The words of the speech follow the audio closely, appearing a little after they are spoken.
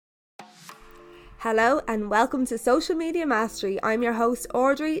Hello and welcome to Social Media Mastery. I'm your host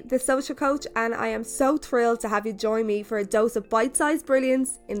Audrey, the social coach, and I am so thrilled to have you join me for a dose of bite-sized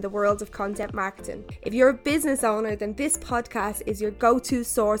brilliance in the world of content marketing. If you're a business owner, then this podcast is your go-to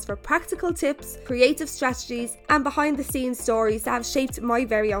source for practical tips, creative strategies, and behind-the-scenes stories that have shaped my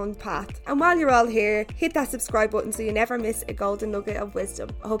very own path. And while you're all here, hit that subscribe button so you never miss a golden nugget of wisdom.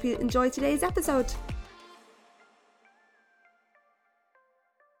 I hope you enjoy today's episode.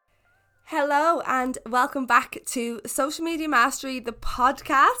 Hello and welcome back to Social Media Mastery, the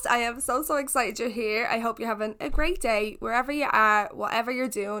podcast. I am so excited you're here. I hope you're having a great day wherever you are, whatever you're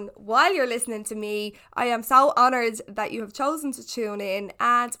doing, while you're listening to me. I am so honoured that you have chosen to tune in,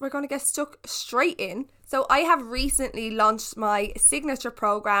 and we're going to get stuck straight in. So I have recently launched my signature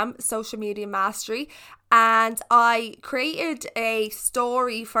program, Social Media Mastery, and I created a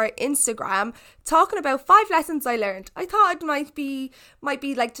story for Instagram talking about 5 lessons I learned. I thought it might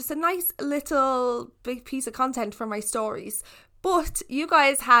be like just a nice little big piece of content for my stories. But you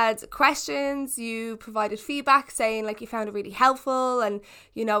guys had questions, you provided feedback saying like you found it really helpful, and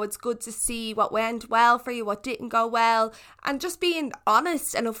you know it's good to see what went well for you, what didn't go well, and just being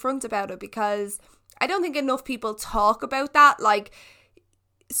honest and upfront about it, because I don't think enough people talk about that. Like,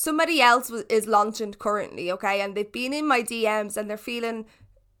 somebody else is launching currently, okay, and they've been in my DMs and they're feeling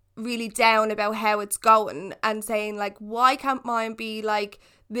really down about how it's going and saying like, why can't mine be like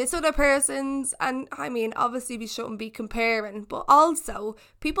this other person's? And I mean, obviously we shouldn't be comparing, but also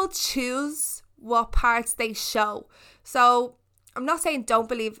people choose what parts they show. So I'm not saying don't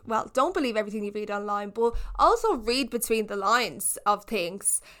believe everything you read online, but also read between the lines of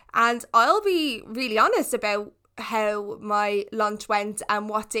things. And I'll be really honest about how my launch went and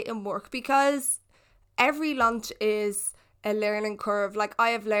what didn't work, because every launch is a learning curve. Like, I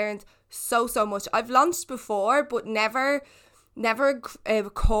have learned so much. I've launched before, but never a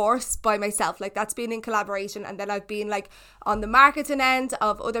course by myself. Like, that's been in collaboration, and then I've been like on the marketing end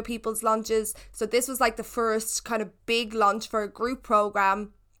of other people's launches. So this was like the first kind of big launch for a group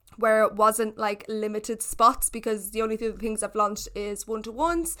program where it wasn't like limited spots, because the only two things I've launched is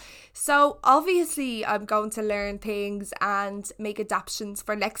one-to-ones. So obviously I'm going to learn things and make adaptations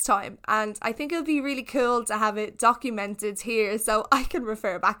for next time, and I think it'll be really cool to have it documented here so I can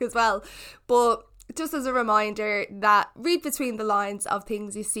refer back as well. But just as a reminder, that read between the lines of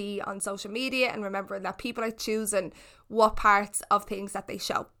things you see on social media, and remembering that people are choosing what parts of things that they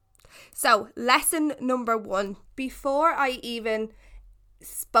show. So lesson number 1, before I even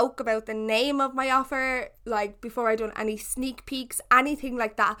spoke about the name of my offer, like before I done any sneak peeks, anything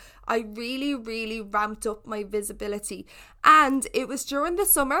like that, I really ramped up my visibility. And it was during the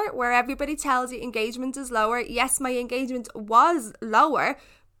summer where everybody tells you engagement is lower. Yes, my engagement was lower,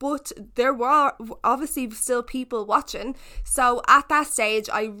 but there were obviously still people watching. So at that stage,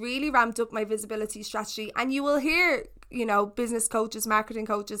 I really ramped up my visibility strategy. And you will hear, you know, business coaches, marketing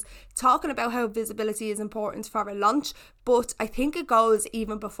coaches talking about how visibility is important for a launch. But I think it goes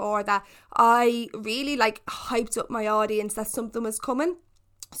even before that. I really like hyped up my audience that something was coming,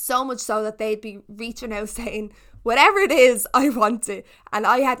 so much so that they'd be reaching out saying, whatever it is, I want it. And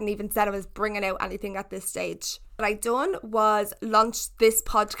I hadn't even said I was bringing out anything at this stage. What I done was launch this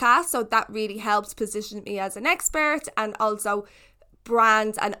podcast, so that really helps position me as an expert and also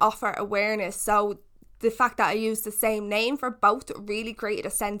brand and offer awareness. So the fact that I used the same name for both really created a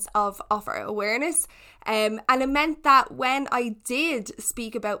sense of offer awareness. And it meant that when I did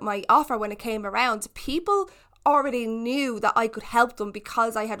speak about my offer, when it came around, people already knew that I could help them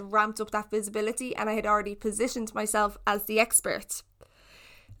because I had ramped up that visibility and I had already positioned myself as the expert.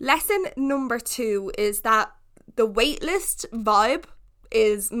 Lesson number 2 is that the waitlist vibe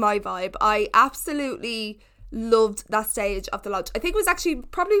is my vibe. I absolutely loved that stage of the launch. I think it was actually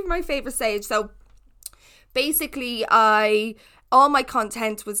probably my favourite stage. So basically, all my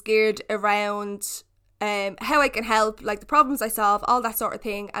content was geared around how I can help, like the problems I solve, all that sort of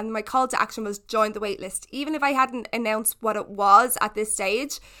thing. And my call to action was join the waitlist. Even if I hadn't announced what it was at this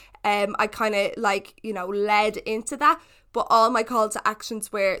stage, I kind of like, you know, led into that. But all my call to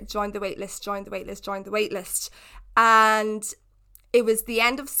actions were join the waitlist, join the waitlist, join the waitlist. And it was the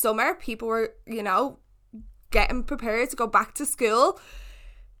end of summer. People were, you know, getting prepared to go back to school.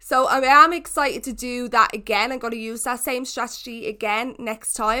 So I am excited to do that again. I'm going to use that same strategy again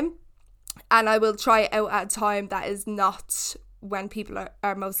next time. And I will try it out at a time that is not when people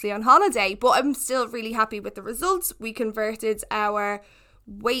are mostly on holiday. But I'm still really happy with the results. We converted our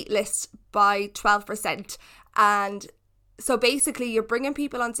waitlist by 12%. And so basically you're bringing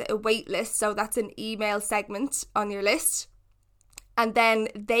people onto a waitlist. So that's an email segment on your list. And then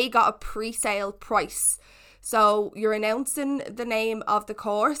they got a pre-sale price. So you're announcing the name of the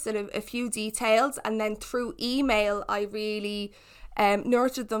course and a few details, and then through email I really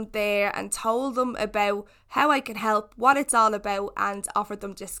nurtured them there and told them about how I can help, what it's all about, and offered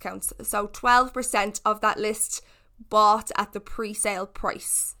them discounts. So 12% of that list bought at the pre-sale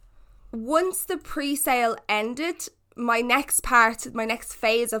price. Once the pre-sale ended, my next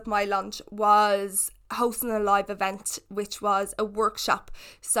phase of my launch was hosting a live event, which was a workshop.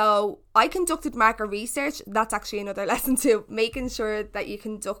 So I conducted market research. That's actually another lesson too, making sure that you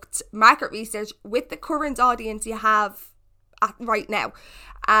conduct market research with the current audience you have right now.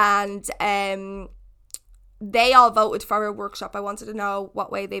 And they all voted for a workshop. I wanted to know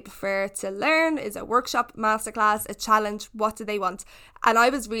what way they prefer to learn. Is it a workshop, masterclass, a challenge? What do they want? And I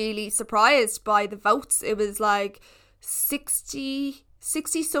was really surprised by the votes. It was like 60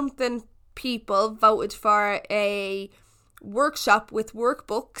 something people voted for a workshop with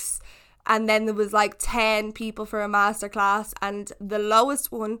workbooks, and then there was like 10 people for a masterclass, and the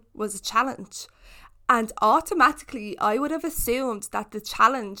lowest one was a challenge. And automatically I would have assumed that the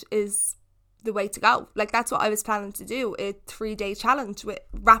challenge is the way to go. Like, that's what I was planning to do, a 3-day challenge with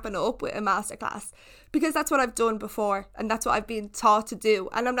wrapping up with a masterclass, because that's what I've done before and that's what I've been taught to do.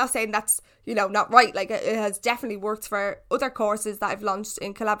 And I'm not saying that's, not right. Like, it has definitely worked for other courses that I've launched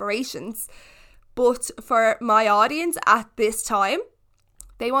in collaborations, but for my audience at this time,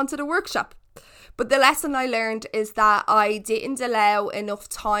 they wanted a workshop. But the lesson I learned is that I didn't allow enough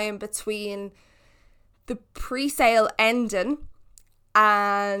time between the pre-sale ending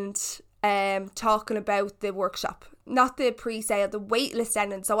and talking about the workshop, not the pre-sale, the waitlist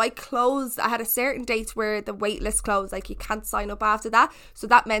ending. So I had a certain date where the waitlist closed, like you can't sign up after that. So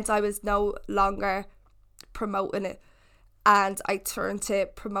that meant I was no longer promoting it, and I turned to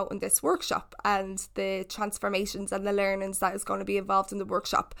promoting this workshop and the transformations and the learnings that is going to be involved in the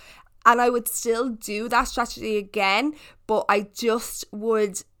workshop. And I would still do that strategy again, but I just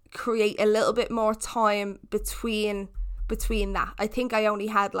would create a little bit more time between that. I think I only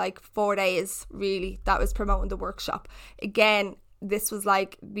had like 4 days really that was promoting the workshop. Again, this was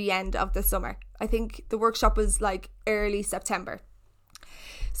like the end of the summer. I think the workshop was like early September.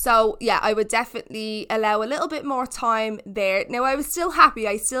 So yeah, I would definitely allow a little bit more time there. Now, I was still happy.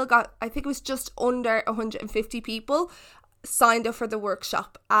 I think it was just under 150 people signed up for the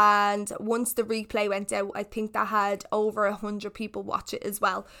workshop, and once the replay went out, I think that had over 100 people watch it as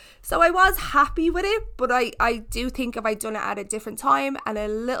well. So I was happy with it, but I do think if I'd done it at a different time and a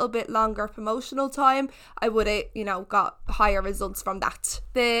little bit longer promotional time, I would have got higher results from that.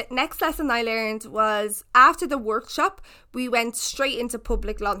 The next lesson I learned was after the workshop we went straight into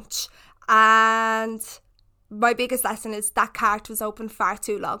public launch, and my biggest lesson is that cart was open far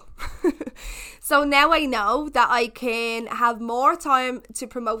too long. So now I know that I can have more time to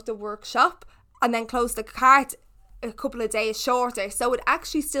promote the workshop and then close the cart a couple of days shorter. So it would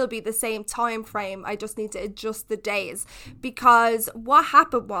actually still be the same time frame. I just need to adjust the days, because what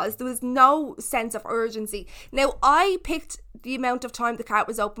happened was there was no sense of urgency. Now, I picked the amount of time the cart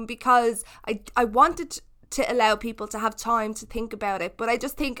was open because I wanted to allow people to have time to think about it, but I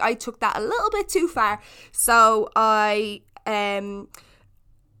just think I took that a little bit too far. So I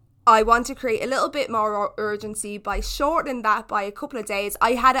want to create a little bit more urgency by shortening that by a couple of days.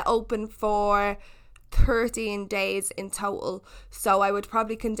 I had it open for 13 days in total, so I would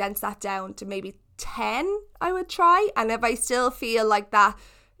probably condense that down to maybe 10 I would try. And if I still feel like that,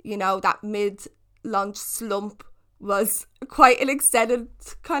 that mid-launch slump was quite an extended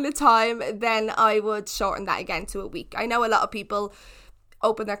kind of time, then I would shorten that again to a week. I know a lot of people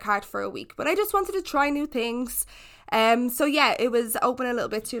open their cart for a week, but I just wanted to try new things. So yeah, it was open a little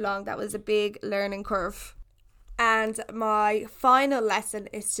bit too long. That was a big learning curve. And my final lesson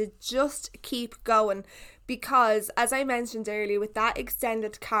is to just keep going, because as I mentioned earlier, with that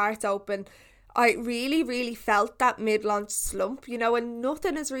extended cart open, I really, really felt that mid-launch slump, and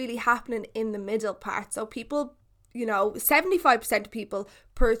nothing is really happening in the middle part. So people, 75% of people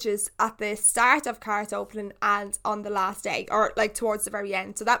purchase at the start of cart opening and on the last day, or like towards the very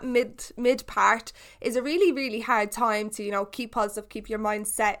end. So that mid part is a really, really hard time to, keep positive, keep your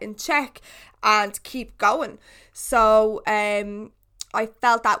mindset in check and keep going. So I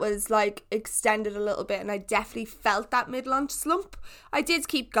felt that was like extended a little bit, and I definitely felt that mid-launch slump. I did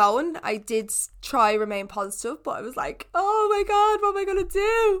keep going. I did try remain positive, but I was like, oh my God, what am I going to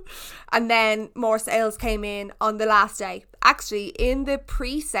do? And then more sales came in on the last day. Actually, in the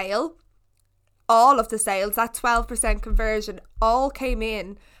pre-sale, all of the sales, that 12% conversion, all came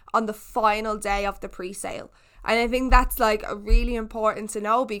in on the final day of the pre-sale. And I think that's like really important to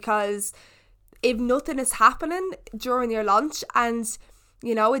know, because if nothing is happening during your launch and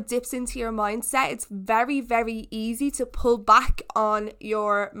you know, it dips into your mindset. It's very, very easy to pull back on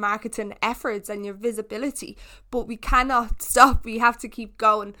your marketing efforts and your visibility, but we cannot stop. We have to keep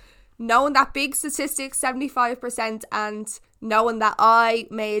going. Knowing that big statistic, 75%, and knowing that I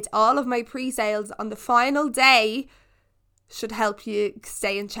made all of my pre-sales on the final day should help you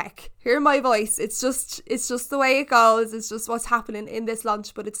stay in check. Hear my voice. It's just the way it goes. It's just what's happening in this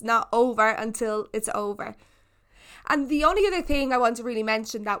launch, but it's not over until it's over. And the only other thing I want to really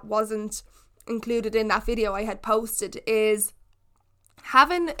mention that wasn't included in that video I had posted is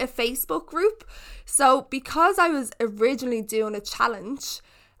having a Facebook group. So because I was originally doing a challenge,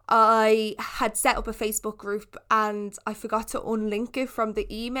 I had set up a Facebook group and I forgot to unlink it from the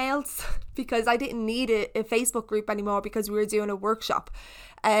emails because I didn't need a Facebook group anymore because we were doing a workshop.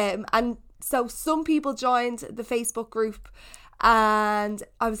 And so some people joined the Facebook group and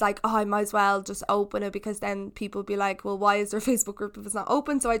I was like, oh, I might as well just open it because then people be like, well, why is there a Facebook group if it's not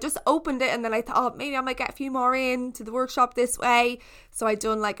open? So I just opened it and then I thought, oh, maybe I might get a few more in to the workshop this way. So I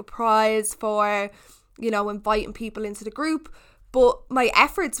done like a prize for, you know, inviting people into the group. But my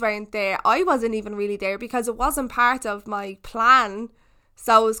efforts weren't there. I wasn't even really there because it wasn't part of my plan.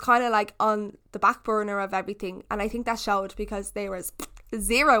 So it was kind of like on the back burner of everything. And I think that showed because there was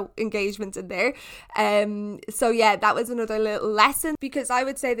zero engagement in there. So yeah, that was another little lesson, because I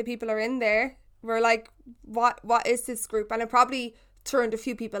would say the people are in there were like, what is this group? And it probably turned a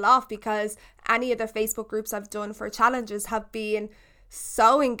few people off because any of the Facebook groups I've done for challenges have been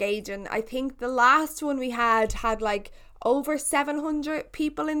so engaging. I think the last one we had like over 700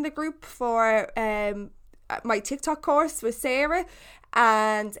 people in the group for my TikTok course with Sarah,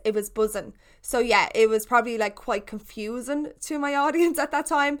 and it was buzzing. So yeah, it was probably like quite confusing to my audience at that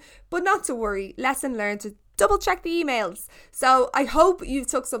time, but not to worry. Lesson learned to double check the emails. So I hope you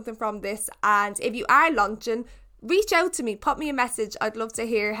took something from this, and if you are launching, reach out to me, pop me a message. I'd love to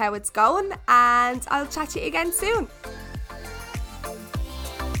hear how it's going, and I'll chat to you again soon.